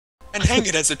and hang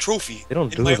it as a trophy. They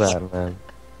don't in do my that, hut. man.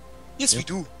 Yes, we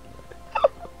do.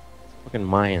 Fucking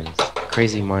Mayans.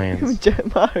 Crazy Mayans.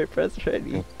 Gemma, press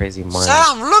ready. Fucking crazy Shut Mayans.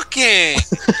 up, I'm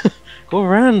looking. Go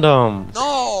random.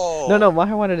 No. No,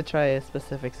 Maher wanted to try a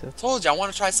specific stuff. Told you I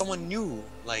want to try someone new.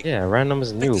 Like, Yeah, random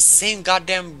is pick new. the same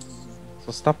goddamn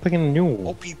So stop picking new.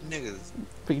 OP niggas.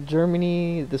 Pick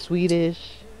Germany, the Swedish.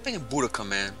 Picking Boudica,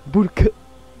 man. Burka.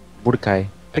 Budokai.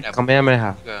 Pick Yeah.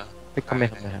 Kamehameha. Yeah. Pick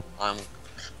Kamehameha.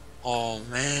 Oh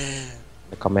man.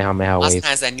 The Kamehameha Last wave.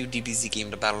 time that new DBZ game,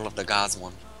 the Battle of the Gods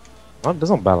one. Oh, there's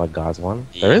no Battle of Gods one.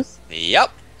 There is?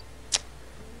 Yep.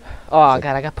 Oh god,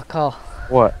 I got Pakal.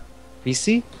 What?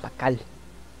 PC? Pakal.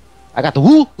 I got the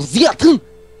Wu Ziatun.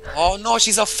 Oh no,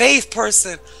 she's a faith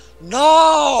person.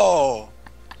 No.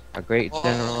 A great Oh,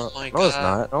 general. my No, it's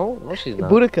God. not. No, she's not.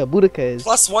 Burka is.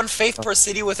 +1 faith per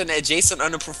city with an adjacent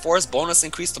underperform force bonus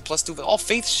increase to +2. All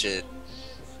faith shit.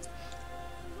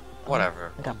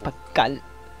 Whatever. I got Pakal.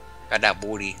 Got that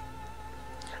booty.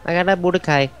 I got that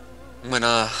Budokai. I'm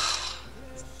gonna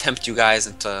tempt you guys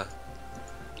into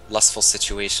lustful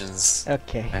situations.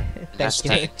 Okay. And Thank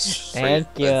you. hashtag Thank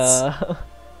free you. goods.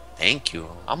 Thank you.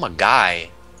 I'm a guy.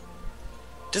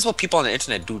 This is what people on the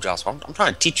internet do, Josh. I'm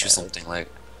trying to teach you something. Like,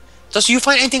 Josh, do you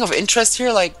find anything of interest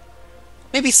here? Like,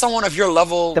 maybe someone of your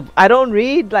level. I don't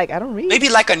read. Like I don't read. Maybe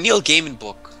like a Neil Gaiman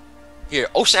book. Here,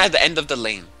 Ocean at the End of the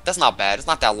Lane. That's not bad. It's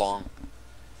not that long.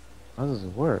 How does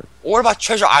it work? Or what about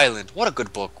Treasure Island? What a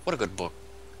good book. What a good book.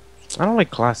 I don't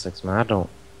like classics, man. I don't.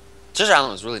 Treasure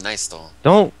Island was really nice though.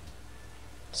 Don't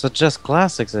suggest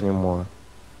classics anymore.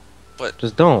 But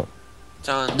Just don't.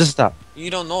 John, Just stop. you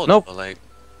don't know Nope. though, like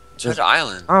Treasure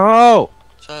Island. Oh!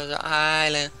 Treasure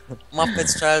Island.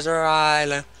 Muppets Treasure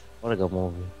Island. What a good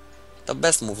movie. The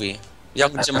best movie.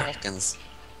 Young Jim Hawkins.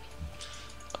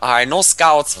 Alright, no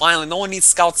scouts. Finally, no one needs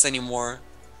scouts anymore.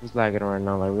 Who's lagging right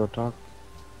now, like real talk?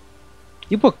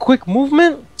 You put quick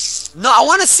movement? No, I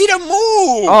want to see them move.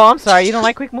 Oh, I'm sorry. You don't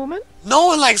like quick movement? No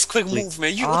one likes quick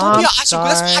movement. You don't be I'm Ashiku.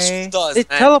 That's what sorry. Ashiku does, They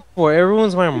man. teleport.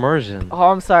 Everyone's my immersion. Oh,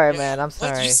 I'm sorry, man. I'm What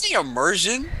did sorry. you say?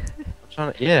 Immersion? I'm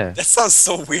trying to, yeah. That sounds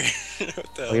so weird.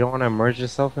 What the Oh, you don't want to immerse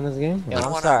yourself in this game? Yeah, I don't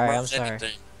I'm wanna sorry, I'm immerse sorry.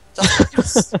 anything.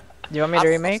 Just- Do you want me to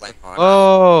remake?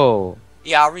 Oh!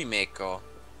 Yeah, I'll remake, go.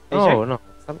 No, no.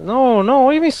 No, what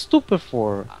are you being stupid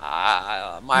for?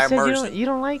 My You said immersion. you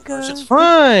don't like Immersion's It's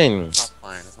fine! It's not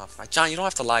fine. It's not fine. John, you don't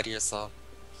have to lie to yourself.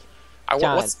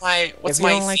 John, what's my if you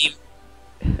don't like-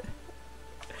 theme?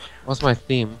 What's my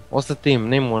theme? What's the theme?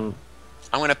 Name one.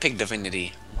 I'm gonna pick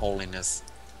Divinity, Holiness.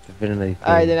 Divinity theme.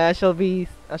 Alright, then I shall be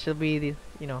the,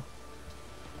 you know,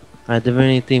 Alright,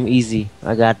 Divinity theme, easy.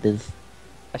 I got this.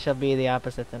 I shall be the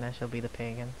opposite, then I shall be the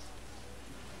pagans.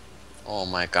 Oh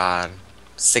my God,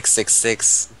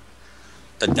 666.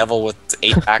 The devil with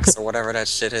 8 backs or whatever that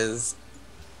shit is.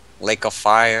 Lake of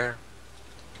Fire.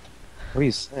 What are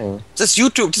you saying? Just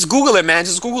YouTube. Just Google it, man.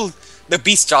 Just Google the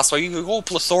Beast Joshua. You a whole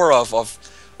plethora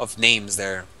of names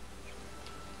there.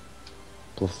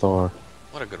 Plethora.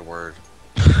 What a good word.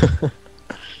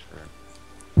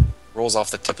 Rolls off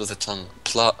the tip of the tongue.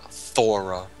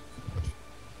 Plethora.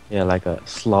 Yeah, like a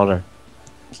slaughter.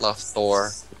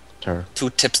 Plethora. Ter. 2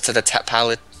 tips to the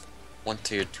palate. 1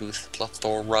 to your tooth.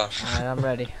 Plethora. Alright, I'm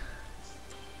ready.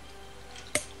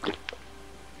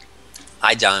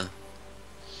 Hi, John.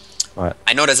 What?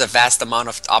 I know there's a vast amount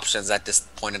of options at this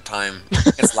point in time.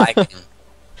 It's lagging.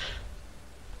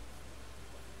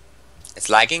 It's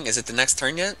lagging? Is it the next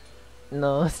turn yet?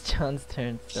 No, it's John's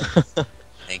turn. So.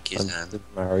 Thank you, I John. did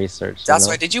my research. That's you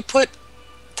know? why. Did you put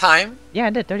time? Yeah, I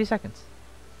did. 30 seconds.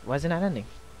 Why is it not ending?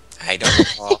 I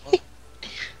don't know.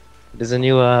 There's a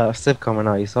new Civ coming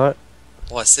out. You saw it?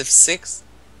 What, Civ 6?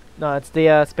 No, it's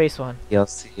the space one.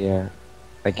 DLC, yeah.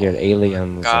 Like you're an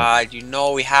alien. or God, you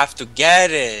know we have to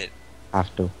get it. something.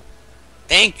 Have to.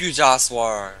 Thank you,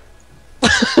 Joshua.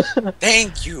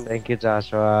 Thank you. Thank you,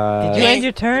 Joshua. Did you Hey. end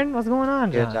your turn? What's going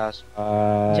on, Thank you, John?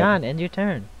 Joshua. John, end your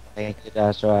turn. Thank you,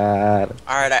 Joshua.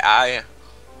 Alright, I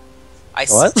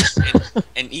What? sit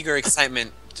in eager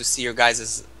excitement to see your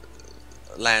guys'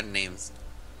 land names.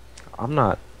 I'm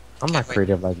not Wait.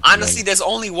 creative like Honestly, man. there's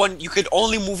only one. You could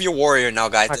only move your warrior now,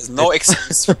 guys. There's no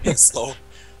excuse for being slow.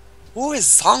 Who is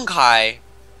Songhai?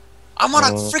 I'm on a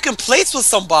freaking place with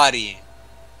somebody.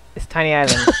 It's Tiny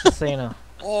Island, just so you know.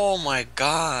 Oh my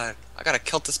god. I gotta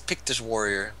kill this Pictish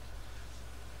warrior.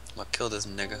 I'm gonna kill this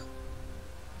nigga.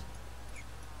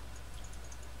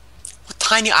 What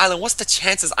tiny island? What's the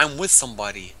chances I'm with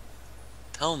somebody?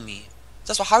 Tell me.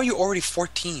 That's why. How are you already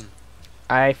 14?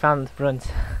 I found ruins.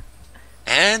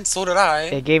 And so did I.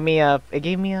 It gave me a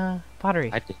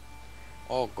pottery. I did.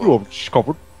 Oh You god. have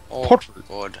discovered Oh pottery.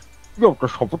 god. You have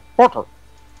discovered butter.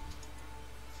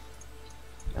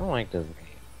 don't like this game.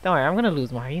 Don't worry, I'm gonna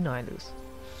lose, Mar. You know I lose.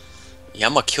 Yeah,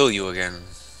 I'm gonna kill you again.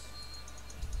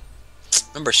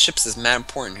 Remember, ships is mad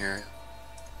important here.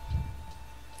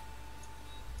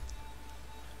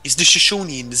 He's the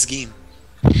Shoshone in this game.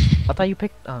 I thought you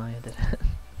picked. Oh, yeah, did.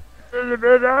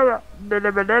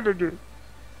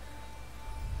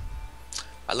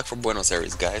 I look for Buenos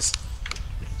Aires, guys.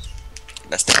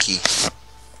 That's the key.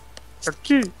 The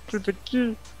key to the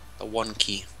key. The one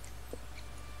key.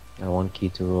 I one key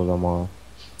to rule them all.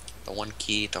 The one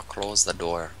key to close the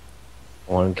door.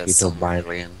 One key That's to some bind.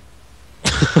 alien.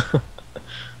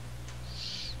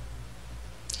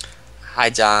 Hi,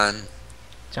 John.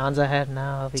 John's ahead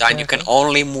now. Be John, you can careful.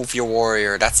 only move your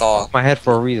warrior. That's all. My head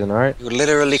for a reason, alright? You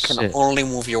literally can Shit. only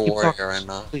move your Keep warrior talking, right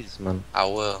now. please, man. I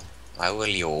will. I will,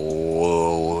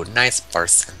 you nice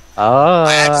person. Oh,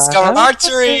 I discovered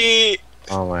archery!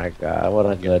 Oh my god, what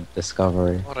a good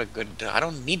discovery. What a good. I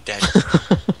don't need that.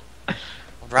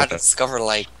 I'd rather discover,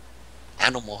 like,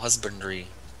 animal husbandry.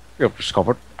 You have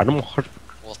discovered animal heart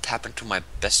We'll tap into my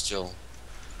bestial.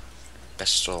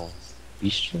 bestials.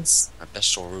 My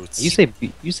bestial roots.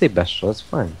 You say bestial, it's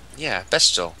fine. Yeah,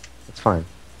 bestial. It's fine.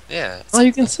 Yeah. it's- Oh,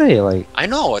 you can say like I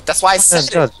know it. That's why I I can't said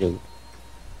it. judge you.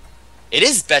 It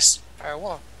is best. Alright,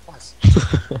 what?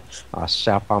 Ah,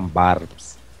 chef on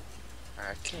barbs.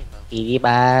 Alright, okay, man. Eaty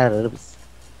barbs.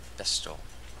 Bestial.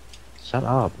 Shut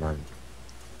up, man.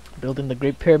 Building the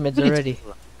Great Pyramids already.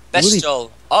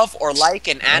 Bestial. Of or like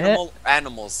an animal or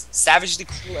animals. Savagely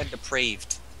cruel and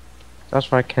depraved. That's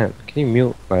why I can't. Can you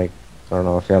mute? Like, I don't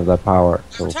know if you have that power.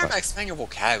 So, I'm trying to expand your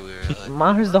vocabulary. Like,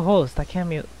 Maher's the host. I can't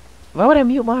mute. Why would I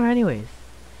mute Maher anyways?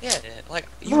 yeah, like.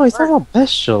 You no, it's word- not about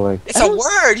bestial. Like, It's a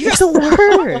word. You It's a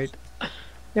word.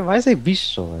 yeah, why I say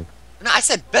bestial? Like, No, I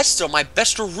said bestial. My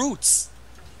bestial roots.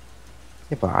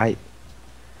 yeah, but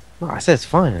no, I said it's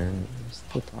fine. I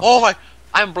still talk. Oh my.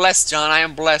 I'm blessed, John. I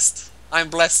am blessed. I'm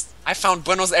blessed. I found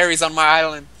Buenos Aires on my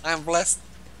island. I am blessed.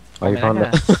 Oh, you Man, found I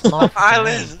got a the, small fan.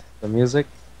 Island. the music?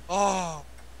 Oh.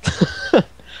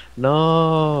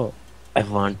 No, I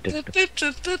want it.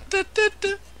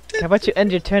 How about you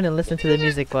end your turn and listen to the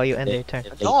music while you end your turn?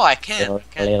 No, I can't. I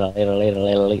can't.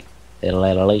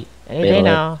 Any day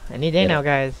now. Any day now,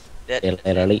 guys. Any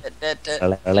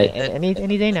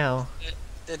day now.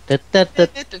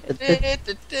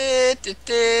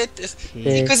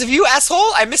 Because of you,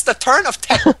 asshole, I missed a turn of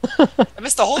tech. I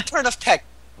missed the whole turn of tech.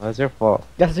 That's your fault.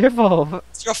 That's your fault.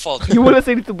 It's your fault, You want to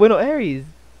say to Buenos Aires.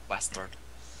 bastard.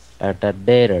 Trying to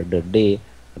blame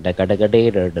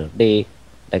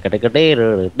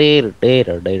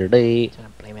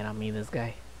it on me, this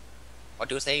guy. What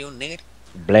do you say, you nigga?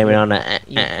 Blame it on the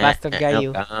You bastard guy,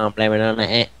 you. Blame it on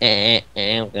the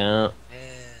Yeah.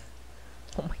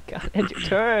 Oh my god, end your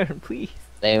turn, please.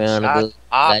 Blame it on the Shut goose.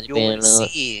 up, Got you your will pen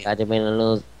loose. see. Got your pen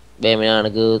loose. Blame it on the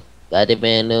goose. Got your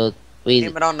pen loose. Please.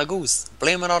 Blame it on the goose.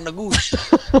 Blame it on the goose.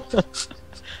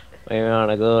 Blame it on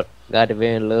the goose. Got your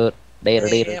pen loose. Blame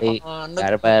on Got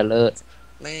the a bad look.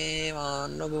 Blame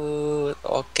on the goose.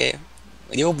 Okay.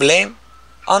 You blame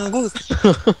on goose.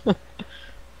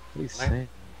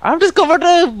 I'm discovered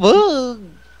a bug.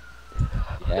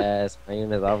 Yes, my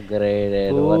unit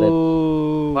upgraded. What a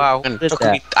Ooh. Wow. What is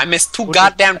I missed two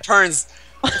goddamn turns.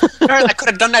 I could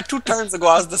have done that 2 turns ago.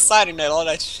 I was deciding that all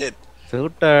that shit. 2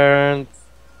 turns.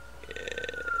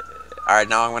 Alright,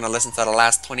 now I'm gonna listen to the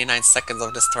last 29 seconds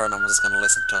of this turn. I'm just gonna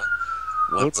listen to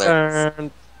 2 what's there.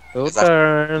 turns. 2 Is that-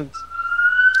 turns.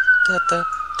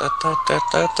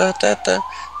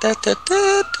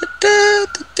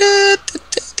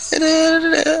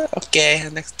 Okay,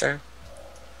 next turn.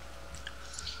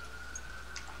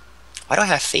 Why do I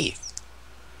have faith?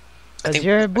 I Cause think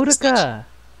you're we're gonna snitch. Boudica.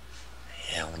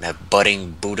 Yeah, when that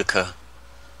budding Boudica.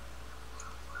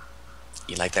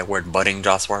 You like that word budding,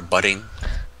 Joshua? Budding?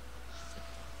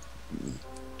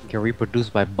 You can reproduce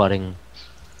by budding.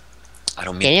 I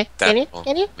don't mean that. Can you? I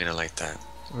Can you? mean it like that.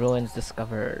 Ruins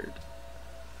discovered.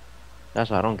 That's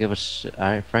why I don't give a shit.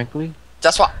 Frankly.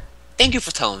 That's why. Thank you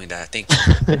for telling me that. Thank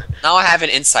you. Now I have an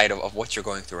insight of what you're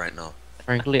going through right now.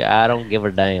 Frankly, I don't give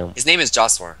a damn. His name is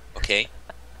Joshua, okay?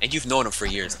 And you've known him for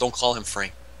years. Don't call him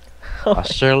Frank.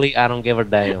 Surely, I don't give a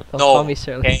damn. Don't No, call me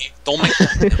Shirley. Okay? Don't make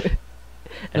him.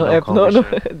 No, And don't call no, me no,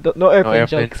 Shirley. no airplane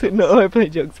airplane jokes. jokes. No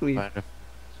airplane jokes, please.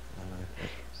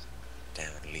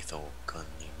 Damn it, lethal gun,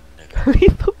 you nigga.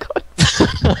 Lethal gun.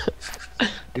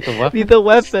 Lethal weapon? Lethal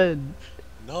weapon.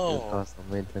 No. Cost of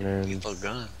maintenance. Lethal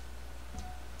gun.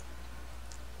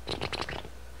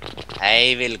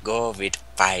 I will go with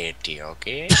piety,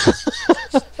 okay?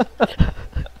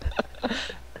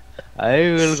 I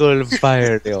will go and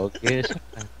fire the okay?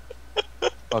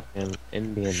 Fucking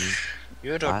Indian.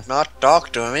 You do not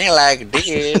talk to me like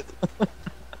this.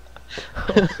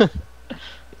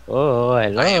 Oh, I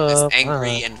I am as love.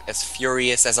 angry and as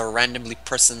furious as a randomly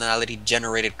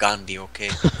personality-generated Gandhi, okay?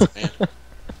 Man,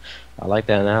 I like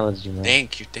that analogy, man.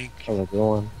 thank you, thank That you. was a good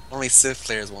one. Only Civ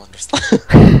players will understand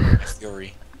my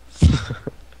fury.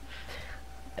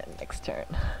 Next turn.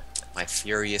 My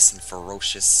furious and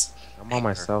ferocious I'm on anger.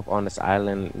 myself on this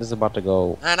island. This is about to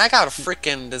go. Man, I got a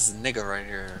freaking this nigga right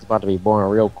here. It's about to be boring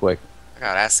real quick. I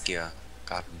gotta ask you.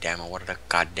 God damn it, what are the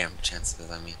goddamn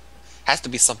chances? I mean, has to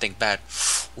be something bad.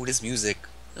 Ooh, this music.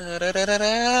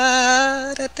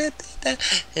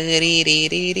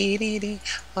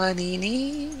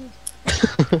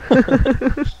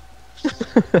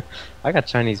 I got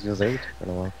Chinese music. I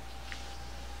don't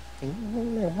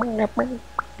know.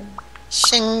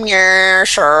 Singer,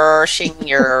 sure,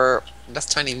 singer. That's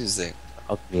Chinese music.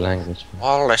 Ugly language. Man.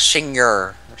 All the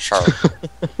singer, sure.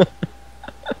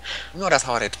 You know that's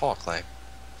how they talk, like.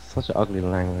 Such an ugly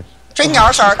language.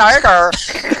 Singer, sure, tiger.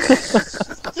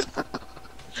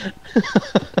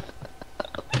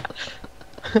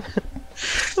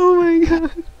 Oh my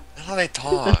god. That's how they That's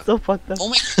talk. so fucked up.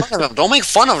 Don't make fun of them. Don't make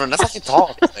fun of them. That's how they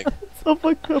talk. Like, So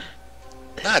fucked up.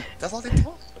 nah, that's how they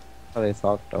talk. How they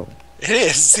talk though. It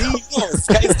is. See, no, this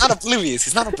guy is not oblivious.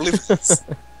 He's not oblivious.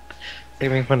 They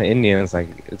make fun of Indians. Like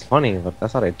it's funny, but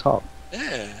that's how they talk.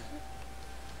 Yeah.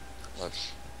 Look,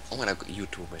 I'm gonna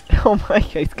YouTube it. Oh my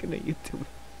god, he's gonna YouTube.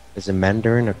 Is it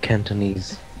Mandarin or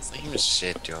Cantonese? Same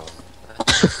shit, yo.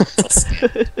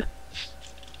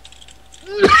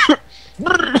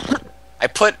 I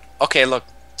put okay. Look,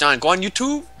 John, go on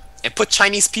YouTube and put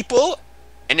Chinese people,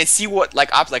 and then see what like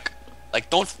up like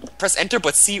don't press enter,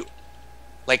 but see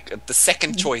like the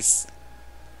second choice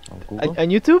On On Google?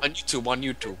 YouTube? on YouTube. On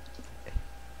YouTube,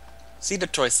 see the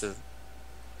choices.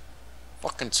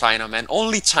 Fucking China, man.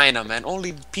 Only China, man.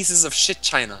 Only pieces of shit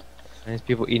China. Chinese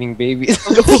people eating babies.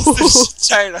 Pieces of shit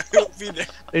China will be there.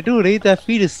 They do. They eat that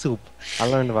fetus soup. I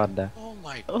learned about that. Oh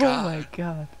my Oh god. my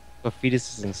god. But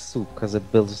fetus is in soup because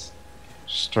it builds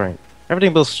strength.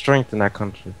 Everything builds strength in that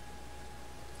country.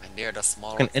 And they're the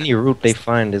small. And any root they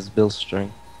find is builds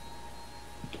strength.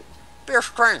 beer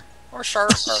strength or sure.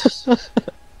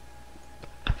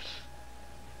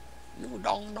 You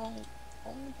don't know.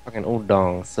 Fucking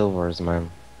udon silvers, man.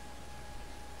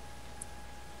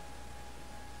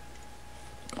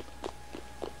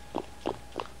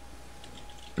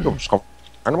 Yo, stop.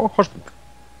 Animal husband.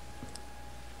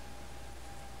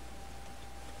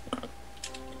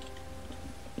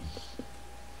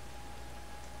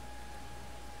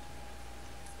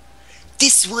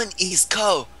 This one is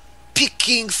called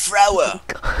Picking Flower.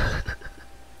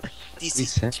 This He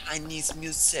is said- Chinese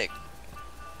music.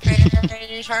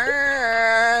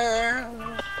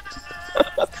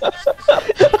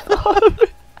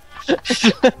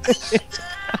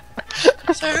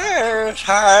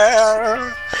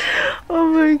 Oh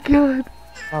my god.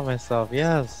 By myself,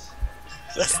 yes.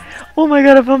 Oh my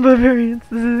god, I found barbarians.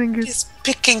 This isn't good. He's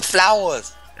picking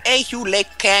flowers. Hey, you Lake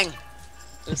Kang.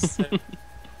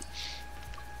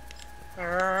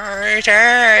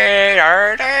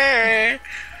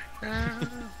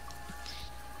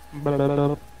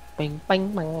 Bing,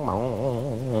 bing, bing,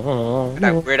 bong.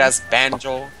 That weird ass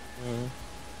banjo.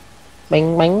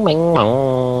 Bing, bing, bing,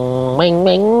 bong. Bing,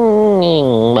 bing,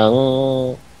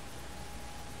 bong.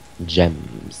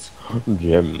 Gems.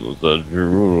 Gems are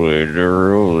truly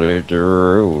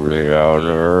on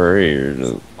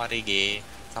the Somebody gay.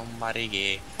 Somebody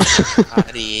gay.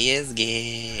 Somebody is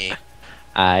gay.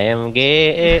 I am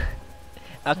gay.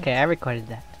 Okay, I recorded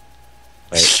that.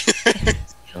 Wait,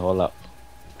 hold up.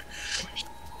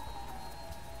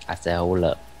 I said hold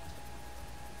up.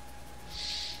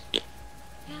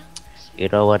 You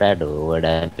know what I do with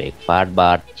that big fat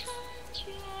butt?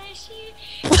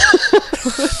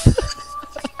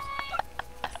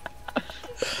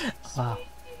 Wow.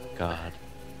 God.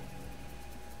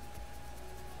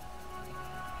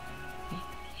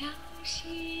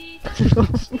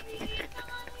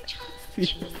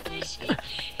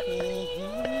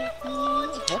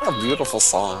 What a beautiful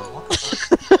song.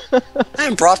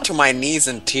 I'm brought to my knees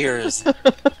in tears. I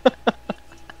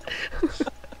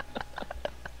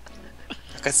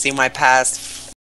can see my past